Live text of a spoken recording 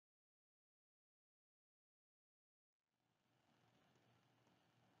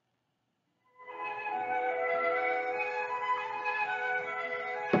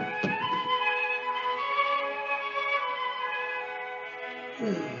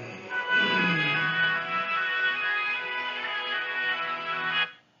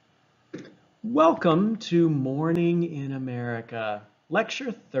Welcome to Morning in America,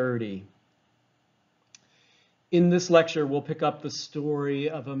 Lecture 30. In this lecture, we'll pick up the story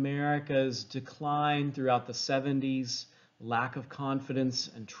of America's decline throughout the 70s, lack of confidence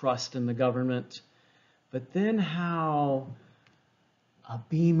and trust in the government, but then how a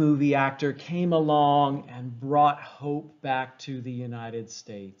B-movie actor came along and brought hope back to the United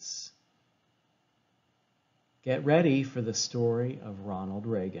States. Get ready for the story of Ronald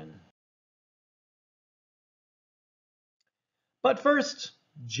Reagan. But first,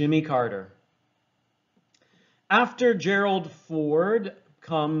 Jimmy Carter. After Gerald Ford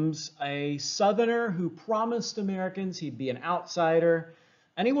comes a Southerner who promised Americans he'd be an outsider,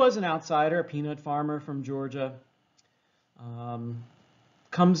 and he was an outsider, a peanut farmer from Georgia,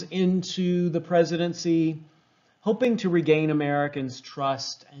 comes into the presidency hoping to regain Americans'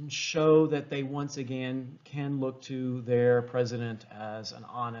 trust and show that they once again can look to their president as an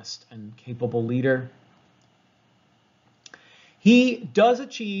honest and capable leader. He does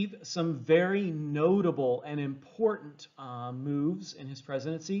achieve some very notable and important moves in his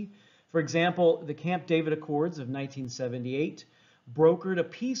presidency. For example, the Camp David Accords of 1978 brokered a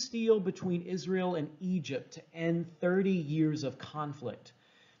peace deal between Israel and Egypt to end 30 years of conflict.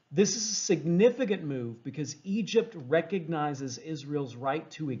 This is a significant move because Egypt recognizes Israel's right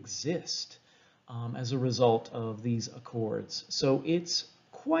to exist as a result of these accords. So it's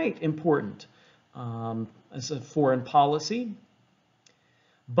quite important as a foreign policy.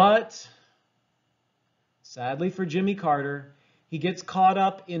 But sadly for Jimmy Carter, he gets caught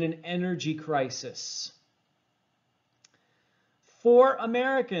up in an energy crisis. For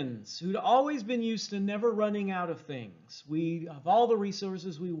Americans who'd always been used to never running out of things, we have all the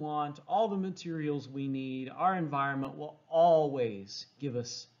resources we want, all the materials we need, our environment will always give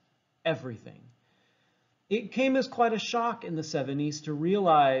us everything. It came as quite a shock in the 70s to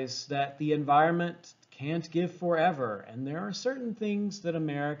realize that the environment can't give forever, and there are certain things that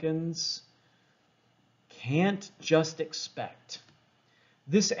Americans can't just expect.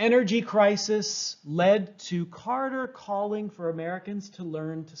 This energy crisis led to Carter calling for Americans to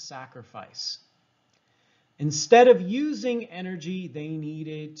learn to sacrifice. Instead of using energy, they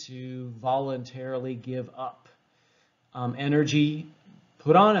needed to voluntarily give up energy,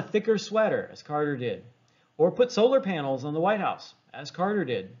 put on a thicker sweater, as Carter did, or put solar panels on the White House, as Carter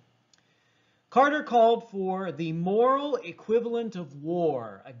did. Carter called for the moral equivalent of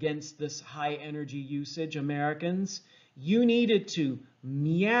war against this high energy usage. Americans, you needed to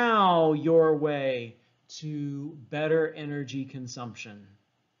meow your way to better energy consumption.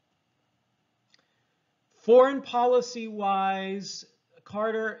 Foreign policy-wise,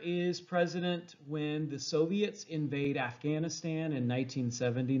 Carter is president when the Soviets invade Afghanistan in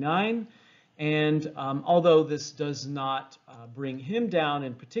 1979. And although this does not bring him down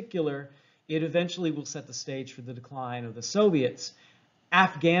in particular, it eventually will set the stage for the decline of the Soviets.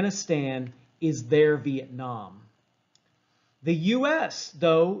 Afghanistan is their Vietnam. The U.S.,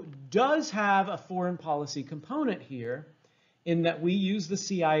 though, does have a foreign policy component here in that we use the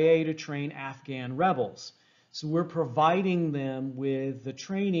CIA to train Afghan rebels. So we're providing them with the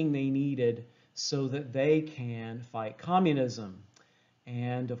training they needed so that they can fight communism.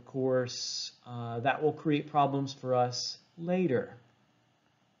 And of course, that will create problems for us later.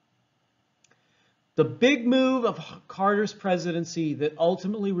 The big move of Carter's presidency that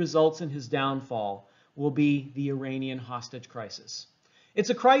ultimately results in his downfall will be the Iranian hostage crisis. It's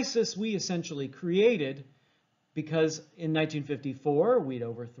a crisis we essentially created because in 1954, we'd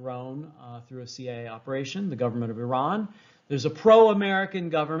overthrown, through a CIA operation, the government of Iran. There's a pro-American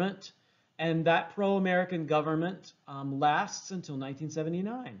government, and that pro-American government lasts until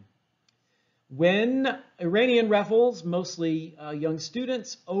 1979. When Iranian rebels, mostly young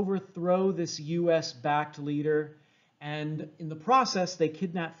students, overthrow this US-backed leader, and in the process, they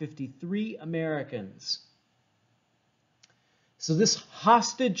kidnap 53 Americans. So this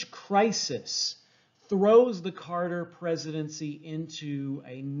hostage crisis throws the Carter presidency into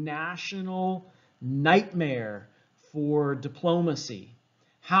a national nightmare for diplomacy.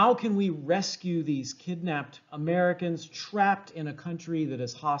 How can we rescue these kidnapped Americans trapped in a country that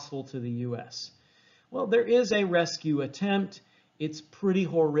is hostile to the US? Well, there is a rescue attempt. It's pretty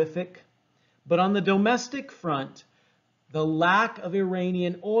horrific. But on the domestic front, the lack of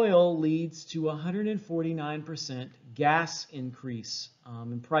Iranian oil leads to a 149% gas increase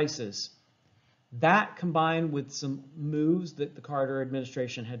in prices. That, combined with some moves that the Carter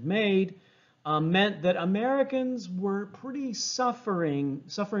administration had made, meant that Americans were suffering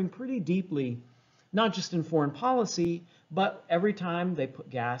pretty deeply, not just in foreign policy, but every time they put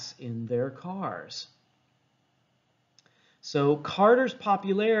gas in their cars. So Carter's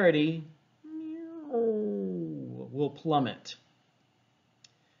popularity will plummet.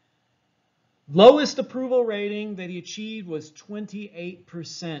 Lowest approval rating that he achieved was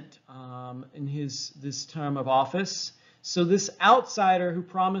 28% in this term of office. So this outsider who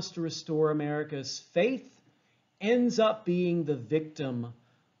promised to restore America's faith ends up being the victim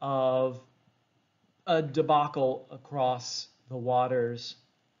of a debacle across the waters,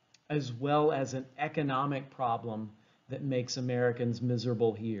 as well as an economic problem that makes Americans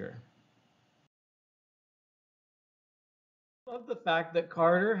miserable here. I love the fact that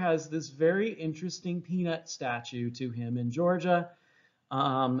Carter has this very interesting peanut statue to him in Georgia.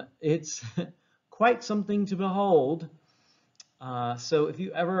 It's quite something to behold. So if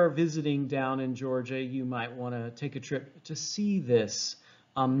you ever are visiting down in Georgia, you might want to take a trip to see this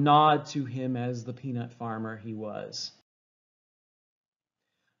nod to him as the peanut farmer he was.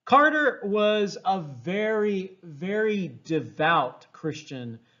 Carter was a very, very devout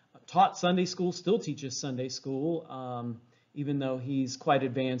Christian, taught Sunday school, still teaches Sunday school, even though he's quite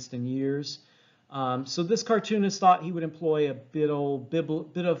advanced in years. So this cartoonist thought he would employ a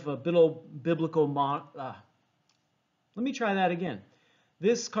let me try that again.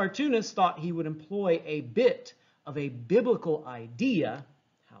 This cartoonist thought he would employ a bit of a biblical idea,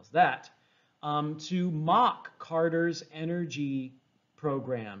 how's that, to mock Carter's energy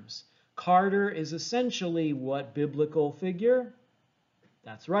programs. Carter is essentially what biblical figure?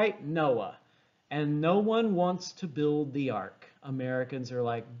 That's right, Noah. And no one wants to build the ark. Americans are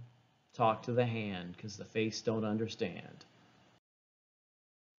like, talk to the hand, because the face don't understand.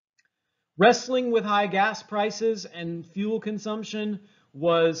 Wrestling with high gas prices and fuel consumption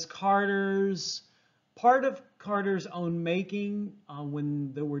was part of Carter's own making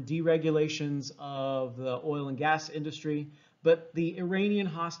when there were deregulations of the oil and gas industry. But the Iranian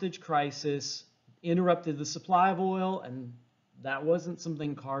hostage crisis interrupted the supply of oil, and that wasn't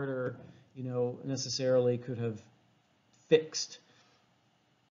something Carter, necessarily could have fixed.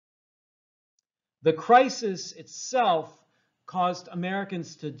 The crisis itself caused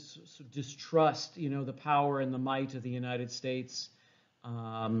Americans to distrust, the power and the might of the United States.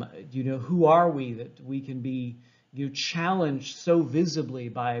 Who are we that we can be challenged so visibly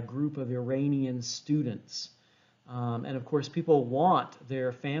by a group of Iranian students? And of course, people want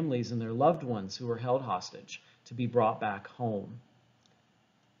their families and their loved ones who are held hostage to be brought back home.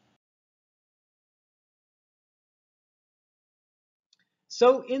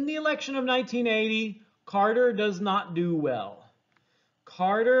 So in the election of 1980, Carter does not do well.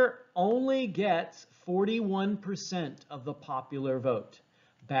 Carter only gets 41% of the popular vote.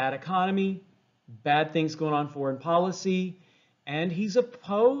 Bad economy, bad things going on foreign policy, and he's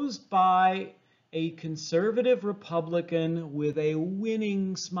opposed by a conservative Republican with a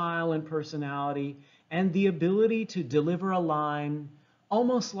winning smile and personality and the ability to deliver a line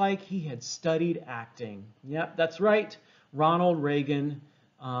almost like he had studied acting. Yep, that's right, Ronald Reagan,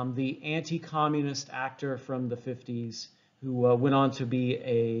 the anti-communist actor from the 50s who went on to be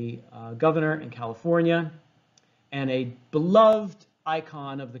a governor in California and a beloved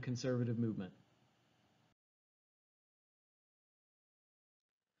icon of the conservative movement.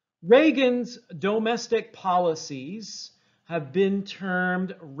 Reagan's domestic policies have been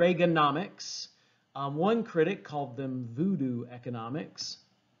termed Reaganomics. One critic called them voodoo economics.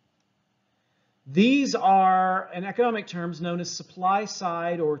 These are, in economic terms, known as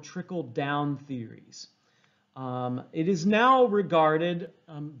supply-side or trickle-down theories. It is now regarded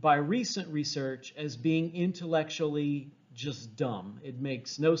by recent research as being intellectually just dumb. It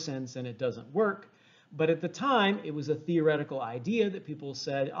makes no sense and it doesn't work. But at the time, it was a theoretical idea that people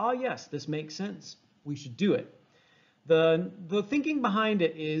said, oh yes, this makes sense. We should do it. The thinking behind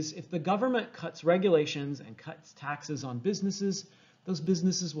it is if the government cuts regulations and cuts taxes on businesses, those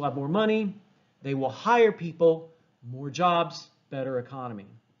businesses will have more money, they will hire people, more jobs, better economy.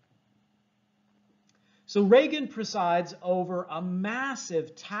 So Reagan presides over a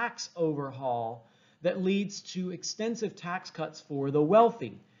massive tax overhaul that leads to extensive tax cuts for the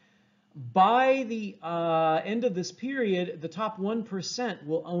wealthy. By the end of this period, the top 1%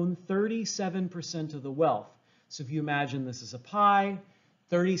 will own 37% of the wealth. So if you imagine this is a pie,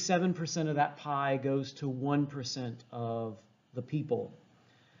 37% of that pie goes to 1% of the people.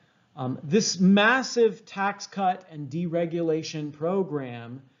 This massive tax cut and deregulation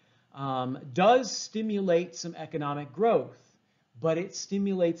program does stimulate some economic growth, but it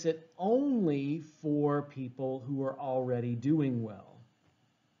stimulates it only for people who are already doing well.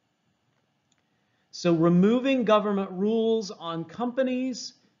 So removing government rules on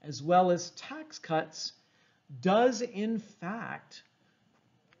companies as well as tax cuts does in fact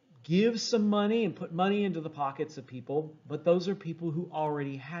give some money and put money into the pockets of people, but those are people who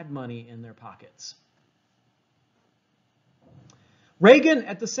already had money in their pockets. Reagan,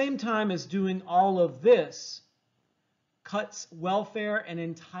 at the same time as doing all of this, cuts welfare and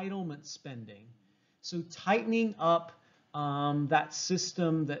entitlement spending. So tightening up that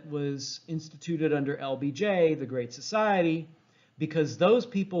system that was instituted under LBJ, the Great Society, because those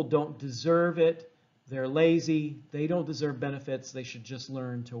people don't deserve it. They're lazy. They don't deserve benefits. They should just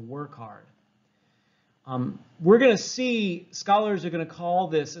learn to work hard. We're going to see, scholars are going to call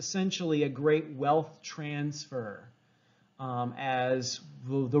this essentially a great wealth transfer, as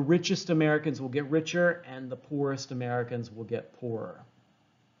the richest Americans will get richer and the poorest Americans will get poorer.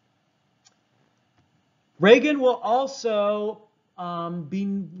 Reagan will also be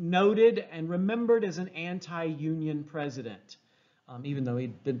noted and remembered as an anti-union president. Even though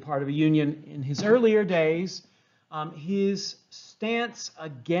he'd been part of a union in his earlier days, his stance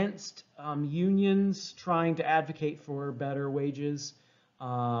against unions trying to advocate for better wages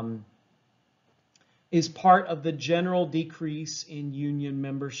is part of the general decrease in union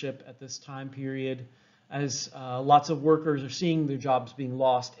membership at this time period, as lots of workers are seeing their jobs being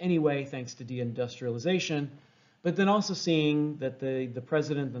lost anyway thanks to deindustrialization, but then also seeing that the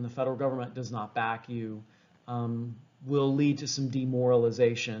president and the federal government does not back you will lead to some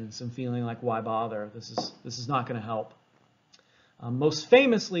demoralization, some feeling like, why bother? This is not going to help. Most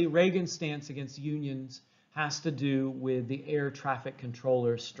famously, Reagan's stance against unions has to do with the air traffic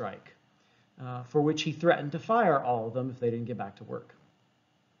controllers strike, for which he threatened to fire all of them if they didn't get back to work.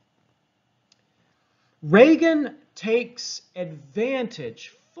 Reagan takes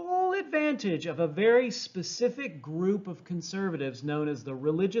advantage, full advantage, of a very specific group of conservatives known as the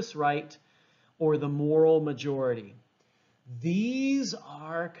religious right or the moral majority. These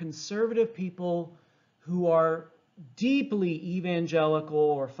are conservative people who are deeply evangelical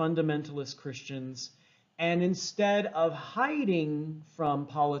or fundamentalist Christians, and instead of hiding from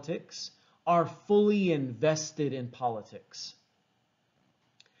politics, are fully invested in politics.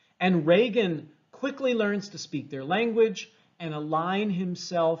 And Reagan quickly learns to speak their language and align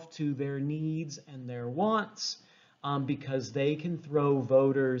himself to their needs and their wants, because they can throw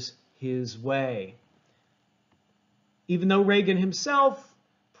voters his way. Even though Reagan himself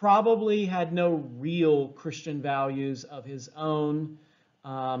probably had no real Christian values of his own,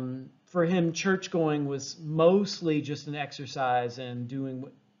 for him, church-going was mostly just an exercise in doing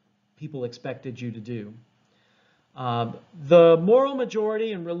what people expected you to do. The moral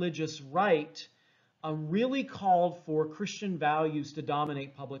majority and religious right really called for Christian values to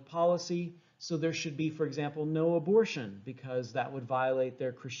dominate public policy, so there should be, for example, no abortion, because that would violate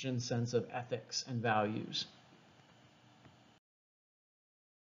their Christian sense of ethics and values.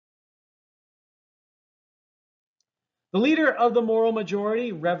 The leader of the moral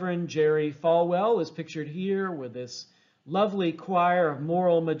majority, Reverend Jerry Falwell, is pictured here with this lovely choir of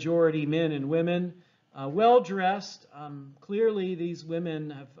moral majority men and women, well-dressed. Clearly, these women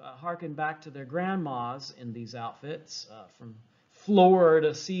have harkened back to their grandmas in these outfits, from floor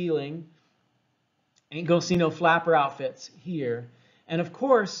to ceiling. Ain't gonna see no flapper outfits here. And of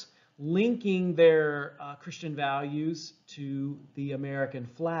course, linking their Christian values to the American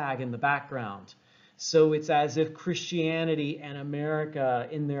flag in the background. So it's as if Christianity and America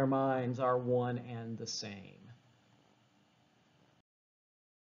in their minds are one and the same.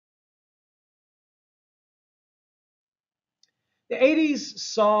 The 80s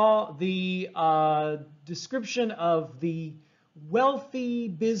saw the description of the wealthy,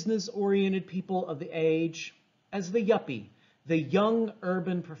 business-oriented people of the age as the yuppie, the young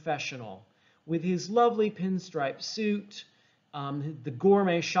urban professional, with his lovely pinstripe suit, the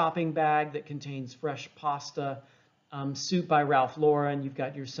gourmet shopping bag that contains fresh pasta, suit by Ralph Lauren, you've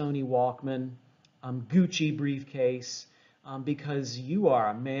got your Sony Walkman, Gucci briefcase, because you are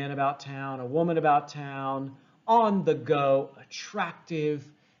a man about town, a woman about town, on the go, attractive,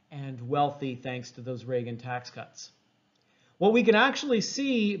 and wealthy thanks to those Reagan tax cuts. What we can actually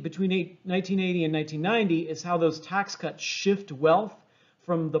see between 1980 and 1990 is how those tax cuts shift wealth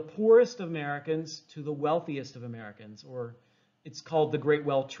from the poorest of Americans to the wealthiest of Americans, or it's called the Great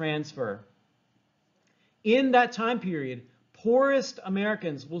Wealth Transfer. In that time period, poorest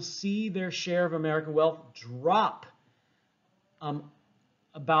Americans will see their share of American wealth drop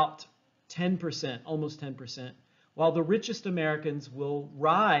about 10%, almost 10%, while the richest Americans will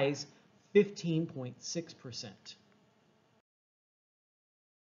rise 15.6%.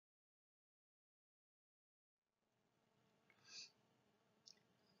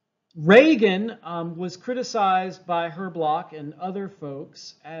 Reagan was criticized by Herblock and other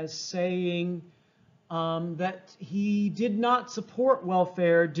folks as saying that he did not support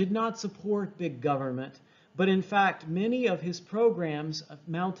welfare, did not support big government, but in fact, many of his programs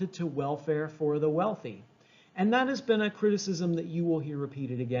amounted to welfare for the wealthy. And that has been a criticism that you will hear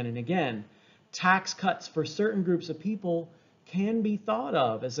repeated again and again. Tax cuts for certain groups of people can be thought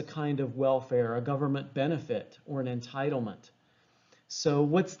of as a kind of welfare, a government benefit, or an entitlement. So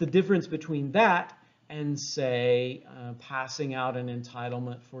what's the difference between that and, say, passing out an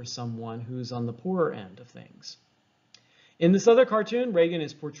entitlement for someone who's on the poorer end of things? In this other cartoon, Reagan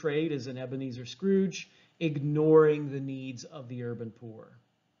is portrayed as an Ebenezer Scrooge, ignoring the needs of the urban poor.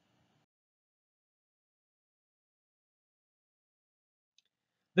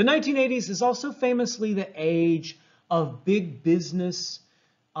 The 1980s is also famously the age of big business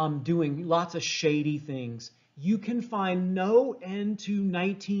doing lots of shady things. You can find no end to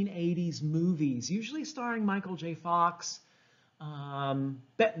 1980s movies, usually starring Michael J. Fox.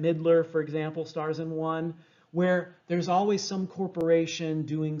 Bette Midler, for example, stars in one, where there's always some corporation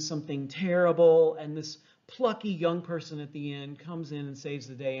doing something terrible, and this plucky young person at the end comes in and saves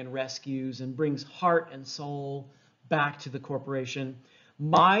the day and rescues and brings heart and soul back to the corporation.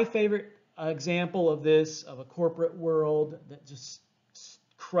 My favorite example of this, of a corporate world that just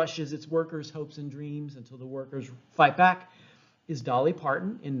crushes its workers' hopes and dreams until the workers fight back, is Dolly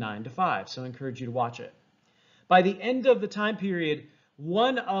Parton in 9 to 5. So I encourage you to watch it. By the end of the time period,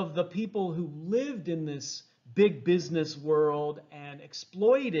 one of the people who lived in this big business world and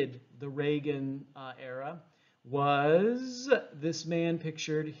exploited the Reagan era was this man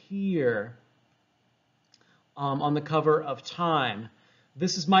pictured here on the cover of Time.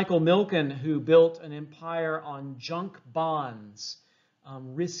 This is Michael Milken, who built an empire on junk bonds,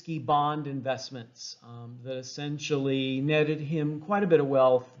 risky bond investments that essentially netted him quite a bit of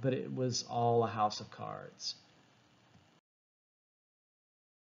wealth, but it was all a house of cards.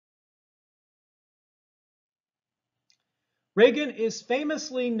 Reagan is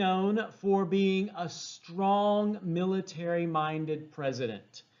famously known for being a strong military-minded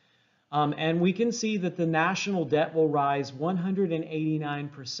president. And we can see that the national debt will rise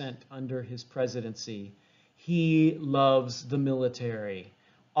 189% under his presidency. He loves the military,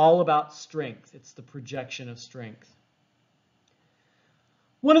 all about strength. It's the projection of strength.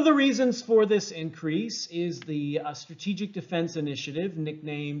 One of the reasons for this increase is the Strategic Defense Initiative,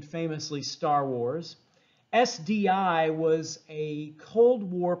 nicknamed famously Star Wars. SDI was a Cold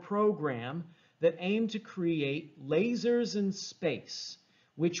War program that aimed to create lasers in space,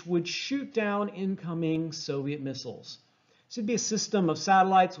 which would shoot down incoming Soviet missiles. This would be a system of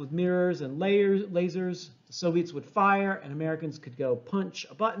satellites with mirrors and lasers. The Soviets would fire, and Americans could go punch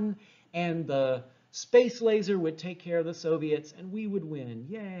a button, and the space laser would take care of the Soviets, and we would win.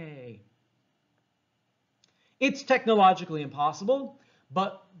 Yay! It's technologically impossible,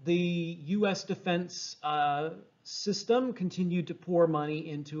 but the U.S. defense system continued to pour money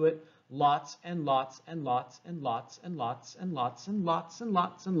into it. Lots and lots and lots and lots and lots and lots and lots and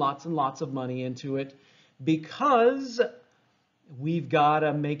lots and lots and lots of money into it, because we've got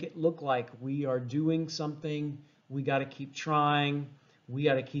to make it look like we are doing something. We got to keep trying. We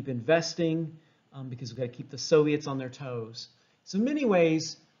got to keep investing because we've got to keep the Soviets on their toes. So in many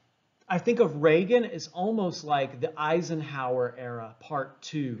ways, I think of Reagan as almost like the Eisenhower era, part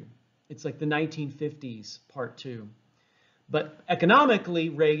 2. It's like the 1950s, part 2. But economically,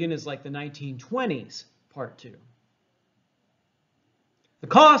 Reagan is like the 1920s, part 2. The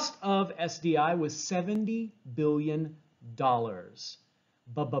cost of SDI was $70 billion.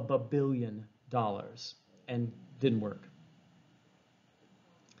 Billion dollars, and didn't work.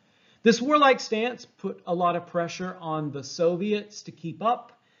 This warlike stance put a lot of pressure on the Soviets to keep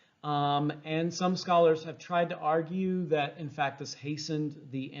up. And some scholars have tried to argue that, in fact, this hastened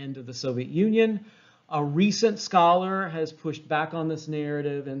the end of the Soviet Union. A recent scholar has pushed back on this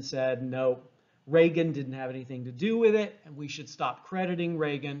narrative and said, no, Reagan didn't have anything to do with it, and we should stop crediting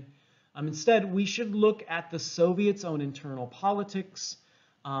Reagan. Instead, we should look at the Soviets' own internal politics,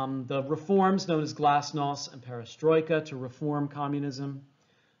 the reforms known as glasnost and perestroika to reform communism,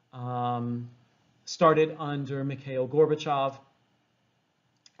 started under Mikhail Gorbachev.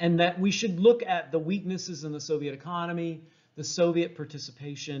 And that we should look at the weaknesses in the Soviet economy, the Soviet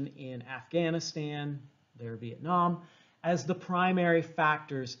participation in Afghanistan, their Vietnam, as the primary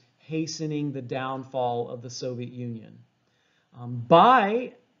factors hastening the downfall of the Soviet Union.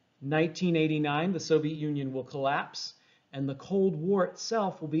 By 1989, the Soviet Union will collapse, and the Cold War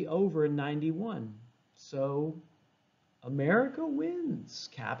itself will be over in 91. So America wins.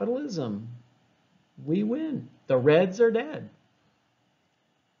 Capitalism. We win. The Reds are dead.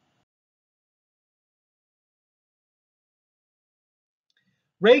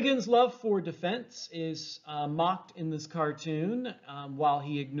 Reagan's love for defense is mocked in this cartoon while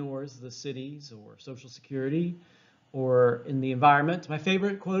he ignores the cities or Social Security or in the environment. My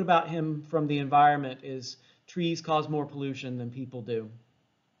favorite quote about him from the environment is, "Trees cause more pollution than people do."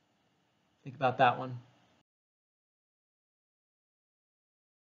 Think about that one.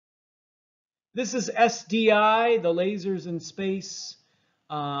 This is SDI, the lasers in space.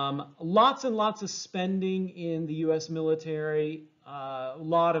 Lots and lots of spending in the US military. A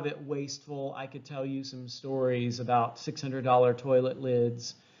lot of it wasteful. I could tell you some stories about $600 toilet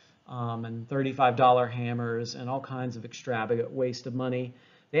lids and $35 hammers and all kinds of extravagant waste of money.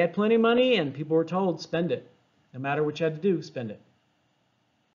 They had plenty of money and people were told, spend it. No matter what you had to do, spend it.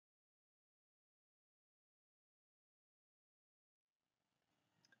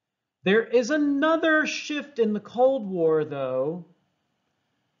 There is another shift in the Cold War, though,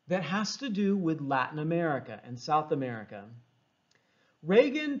 that has to do with Latin America and South America.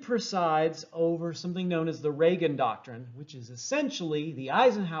 Reagan presides over something known as the Reagan Doctrine, which is essentially the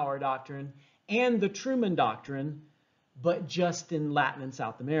Eisenhower Doctrine and the Truman Doctrine, but just in Latin and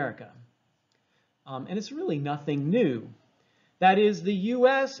South America. And it's really nothing new. That is, the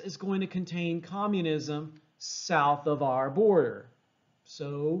US is going to contain communism south of our border.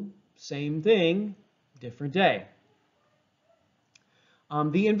 So, same thing, different day.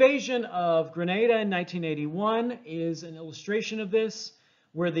 The invasion of Grenada in 1981 is an illustration of this,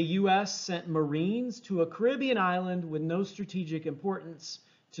 where the US sent Marines to a Caribbean island with no strategic importance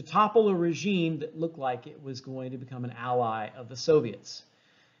to topple a regime that looked like it was going to become an ally of the Soviets.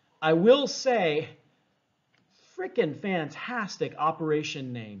 I will say, frickin' fantastic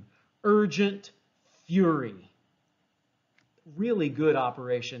operation name, Urgent Fury. Really good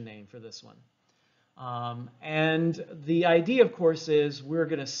operation name for this one. And the idea, of course, is we're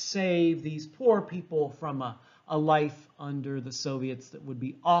going to save these poor people from a life under the Soviets that would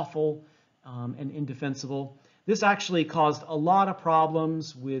be awful and indefensible. This actually caused a lot of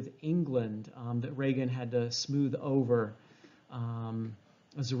problems with England that Reagan had to smooth over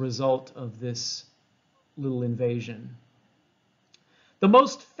as a result of this little invasion. The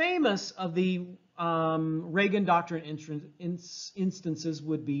most famous of the Reagan Doctrine instances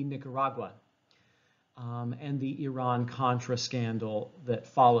would be Nicaragua and the Iran-Contra scandal that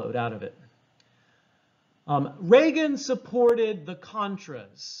followed out of it. Reagan supported the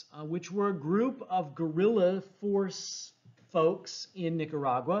Contras, which were a group of guerrilla force folks in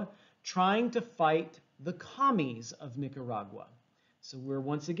Nicaragua trying to fight the commies of Nicaragua. So we're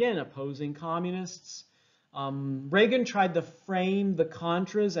once again opposing communists. Reagan tried to frame the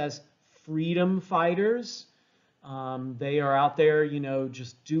Contras as freedom fighters. They are out there, you know,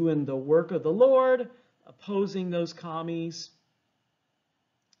 just doing the work of the Lord, opposing those commies.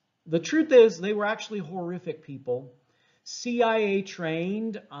 The truth is, they were actually horrific people. CIA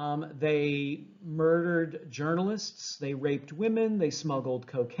trained, they murdered journalists, they raped women, they smuggled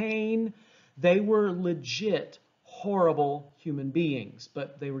cocaine. They were legit horrible human beings,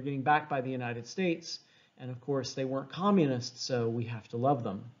 but they were getting backed by the United States. And of course, they weren't communists, so we have to love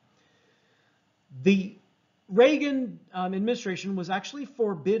them. The Reagan administration was actually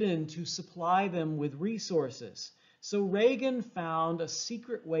forbidden to supply them with resources. So Reagan found a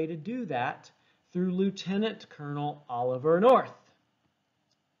secret way to do that through Lieutenant Colonel Oliver North.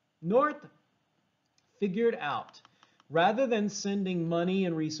 North figured out, rather than sending money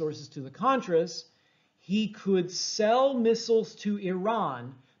and resources to the Contras, he could sell missiles to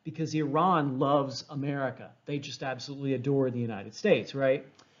Iran because Iran loves America. They just absolutely adore the United States, right?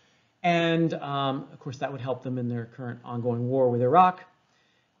 And of course, that would help them in their current ongoing war with Iraq.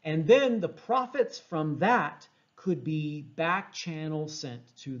 And then the profits from that could be back channel sent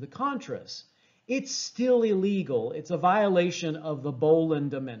to the Contras. It's still illegal. It's a violation of the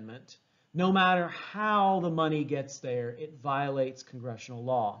Boland Amendment. No matter how the money gets there, it violates congressional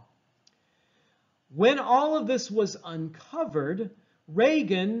law. When all of this was uncovered,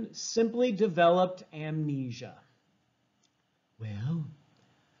 Reagan simply developed amnesia. Well,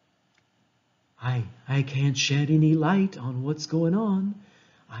 I can't shed any light on what's going on.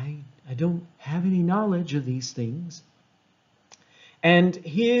 I don't have any knowledge of these things. And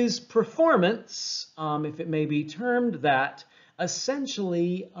his performance, if it may be termed that,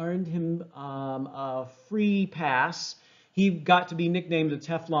 essentially earned him a free pass. He got to be nicknamed the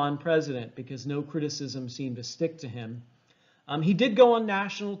Teflon President because no criticism seemed to stick to him. He did go on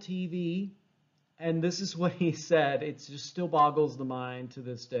national TV, and this is what he said. It just still boggles the mind to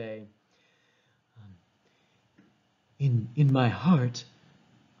this day. In my heart,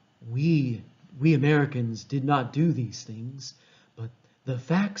 we Americans did not do these things, but the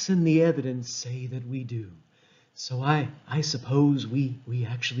facts and the evidence say that we do. So I suppose we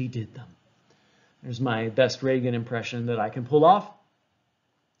actually did them. There's my best Reagan impression that I can pull off.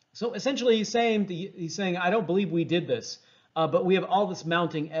 So essentially he's saying, I don't believe we did this, but we have all this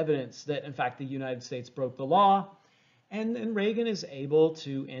mounting evidence that, in fact, the United States broke the law. And Reagan is able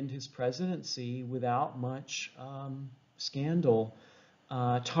to end his presidency without much scandal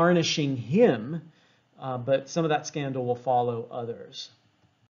tarnishing him, but some of that scandal will follow others.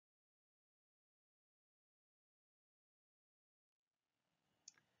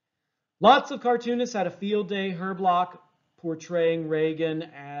 Lots of cartoonists had a field day. Herblock portraying Reagan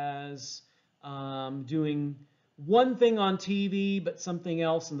as doing one thing on TV, but something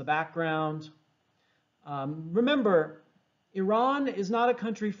else in the background. Remember, Iran is not a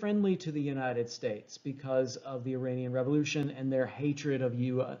country friendly to the United States because of the Iranian Revolution and their hatred of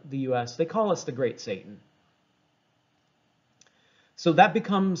the U.S. They call us the Great Satan. So that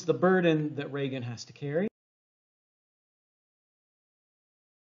becomes the burden that Reagan has to carry.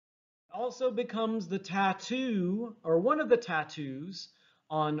 Also becomes the tattoo, or one of the tattoos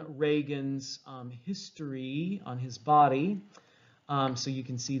on Reagan's history on his body. So you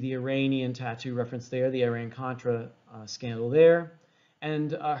can see the Iranian tattoo reference there, the Iran-Contra scandal there.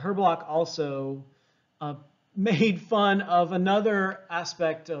 And Herblock also made fun of another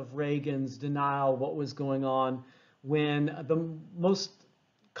aspect of Reagan's denial of what was going on, when the most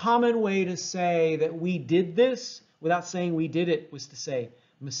common way to say that we did this without saying we did it was to say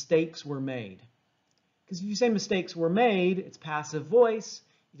mistakes were made. Because if you say mistakes were made, it's passive voice.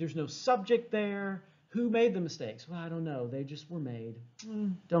 There's no subject there. Who made the mistakes? Well, I don't know. They just were made.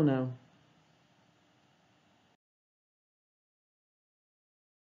 Don't know.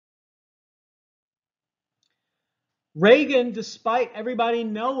 Reagan, despite everybody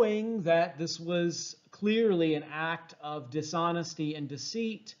knowing that this was clearly an act of dishonesty and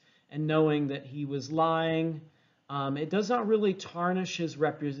deceit, and knowing that he was lying, it does not really tarnish his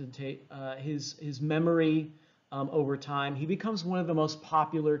his memory over time. He becomes one of the most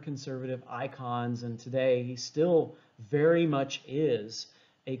popular conservative icons, and today he still very much is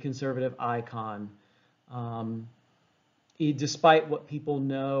a conservative icon, despite what people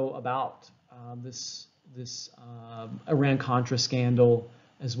know about this Iran-Contra scandal,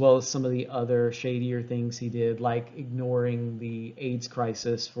 as well as some of the other shadier things he did, like ignoring the AIDS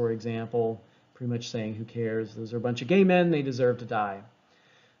crisis, for example, pretty much saying, who cares? Those are a bunch of gay men, they deserve to die.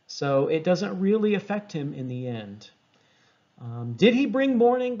 So it doesn't really affect him in the end. Did he bring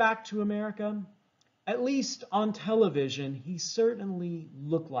mourning back to America? At least on television, he certainly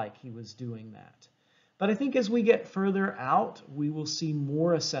looked like he was doing that. But I think as we get further out, we will see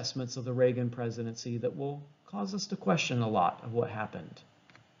more assessments of the Reagan presidency that will cause us to question a lot of what happened.